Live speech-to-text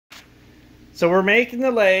So we're making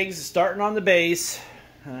the legs, starting on the base.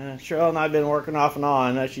 Cheryl and I have been working off and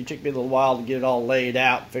on. Actually, it took me a little while to get it all laid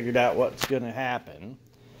out, figured out what's going to happen.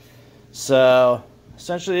 So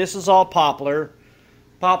essentially, this is all poplar.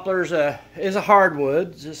 Poplar is a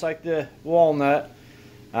hardwood, just like the walnut,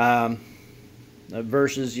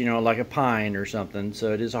 versus, you know, like a pine or something.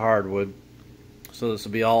 So it is a hardwood. So this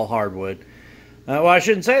will be all hardwood. Well, I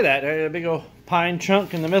shouldn't say that. A big old pine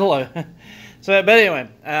chunk in the middle of it. So, but anyway,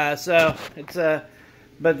 so it's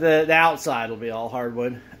but the outside will be all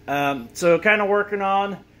hardwood. So kind of working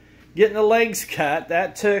on getting the legs cut.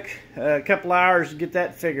 That took a couple hours to get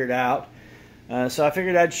that figured out. So I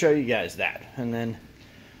figured I'd show you guys that, and then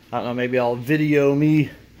I don't know, maybe I'll video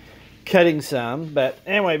me cutting some. But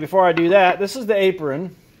anyway, before I do that, this is the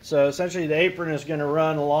apron. So essentially, the apron is going to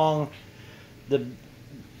run along the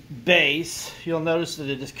base. You'll notice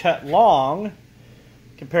that it is cut long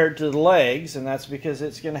compared to the legs, and that's because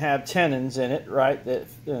it's going to have tenons in it, right? That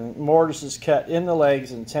the mortise is cut in the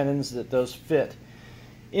legs and tenons that those fit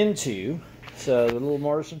into. So the little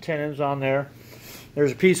mortise and tenons on there.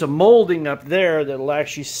 There's a piece of molding up there that will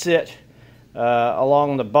actually sit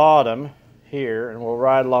along the bottom here, and will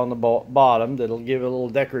ride along the bottom. That'll give it a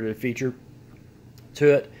little decorative feature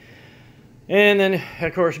to it. And then,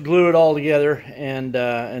 of course, glue it all together and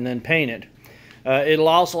then paint it. It'll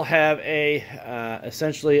also have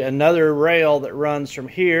essentially another rail that runs from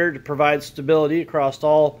here to provide stability across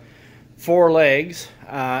all four legs.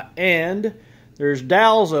 And there's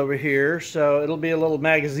dowels over here, so it'll be a little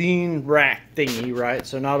magazine rack thingy, right?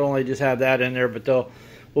 So not only just have that in there, but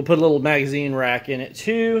we'll put a little magazine rack in it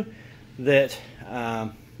too, that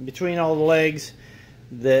between all the legs,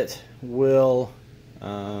 that will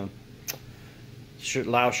should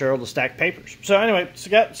allow Cheryl to stack papers. So anyway,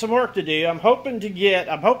 so got some work to do. I'm hoping to get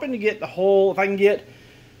the whole, if I can get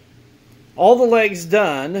all the legs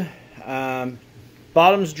done,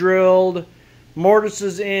 bottoms drilled,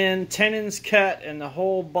 mortises in, tenons cut, and the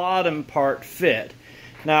whole bottom part fit.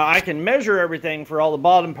 Now I can measure everything for all the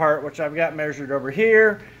bottom part, which I've got measured over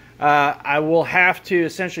here. I will have to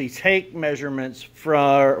essentially take measurements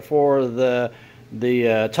for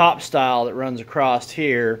the top stile that runs across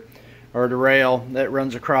here, or the rail that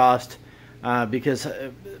runs across, because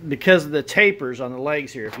of the tapers on the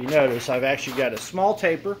legs here. If you notice, I've actually got a small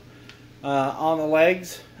taper on the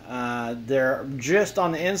legs. They're just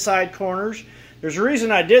on the inside corners. There's a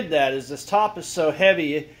reason I did that, is this top is so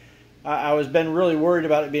heavy. I was been really worried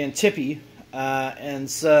about it being tippy, and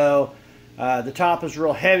so the top is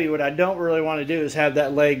real heavy. What I don't really want to do is have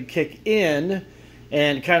that leg kick in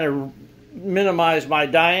and kind of minimize my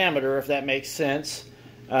diameter, if that makes sense.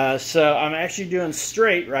 So I'm actually doing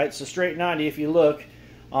straight, right? So straight 90 if you look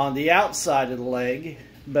on the outside of the leg,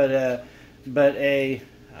 but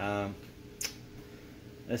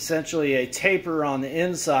essentially a taper on the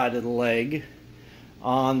inside of the leg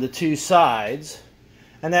on the two sides,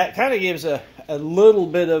 and that kind of gives a little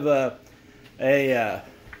bit of a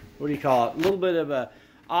what do you call it? A little bit of a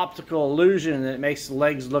optical illusion that makes the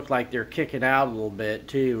legs look like they're kicking out a little bit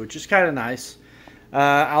too, which is kind of nice.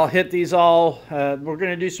 I'll hit these all. We're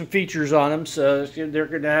going to do some features on them, so they're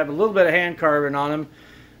going to have a little bit of hand carving on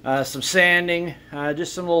them, some sanding,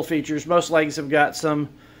 just some little features. Most legs have got some,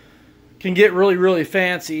 can get really, really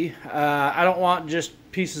fancy. I don't want just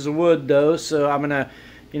pieces of wood though, so I'm going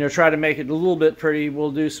to, try to make it a little bit pretty.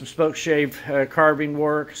 We'll do some spoke shave carving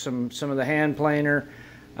work, some of the hand planer,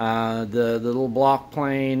 the little block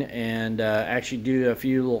plane, and actually do a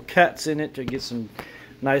few little cuts in it to get some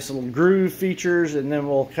nice little groove features, and then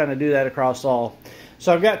we'll kind of do that across all.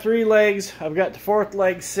 So I've got 3 legs. I've got the 4th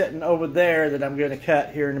leg sitting over there that I'm going to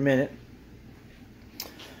cut here in a minute.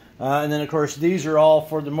 And then of course these are all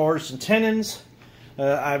for the mortise and tenons.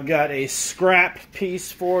 I've got a scrap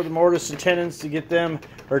piece for the mortise and tenons to get them,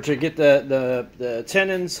 or to get the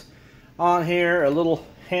tenons on here. A little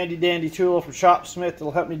handy dandy tool from Shopsmith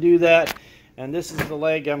that'll help me do that. And this is the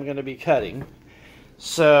leg I'm going to be cutting.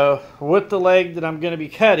 So with the leg that I'm going to be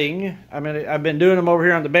cutting, I've been doing them over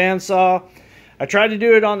here on the bandsaw. I tried to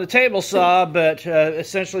do it on the table saw, but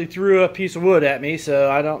essentially threw a piece of wood at me, so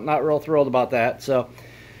I'm not real thrilled about that. So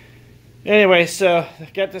anyway, so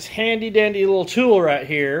I've got this handy dandy little tool right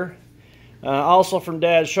here, also from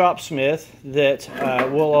Dad's Shopsmith, that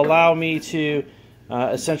will allow me to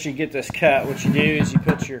essentially get this cut. What you do is you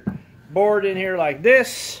put your board in here like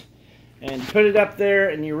this, and you put it up there,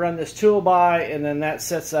 and you run this tool by, and then that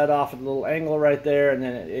sets that off at a little angle right there, and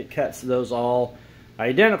then it cuts those all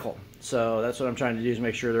identical. So that's what I'm trying to do, is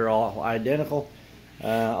make sure they're all identical.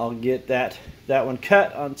 I'll get that one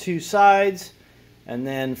cut on 2 sides, and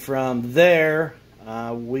then from there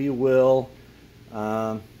we will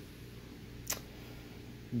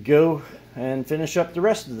go and finish up the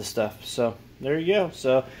rest of the stuff. So there you go.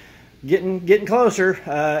 So getting closer.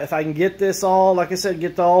 If I can get this all, like I said,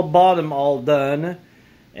 get the bottom all done,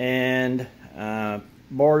 and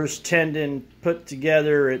mortise tendon put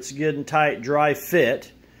together, it's good and tight, dry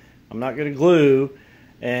fit. I'm not going to glue,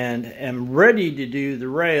 and am ready to do the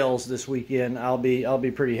rails this weekend. I'll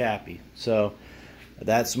be pretty happy. So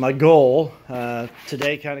that's my goal.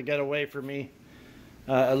 Today kind of got away from me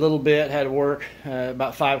a little bit. Had to work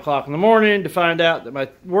about 5 o'clock in the morning to find out that my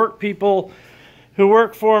work people who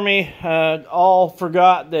work for me all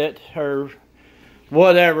forgot that, or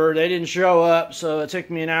whatever, they didn't show up, so it took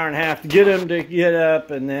me an hour and a half to get them to get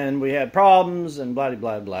up, and then we had problems and blah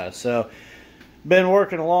blah blah. So been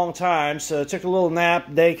working a long time, so took a little nap.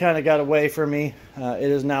 They kind of got away from me. It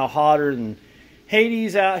is now hotter than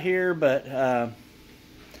Hades out here, but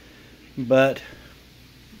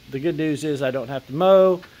the good news is I don't have to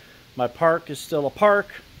mow. My park is still a park,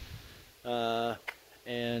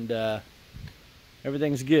 and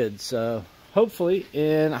everything's good. So hopefully,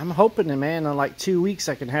 and I'm hoping, man, in like 2 weeks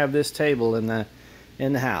I can have this table in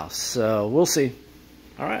the house. So we'll see.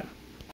 All right.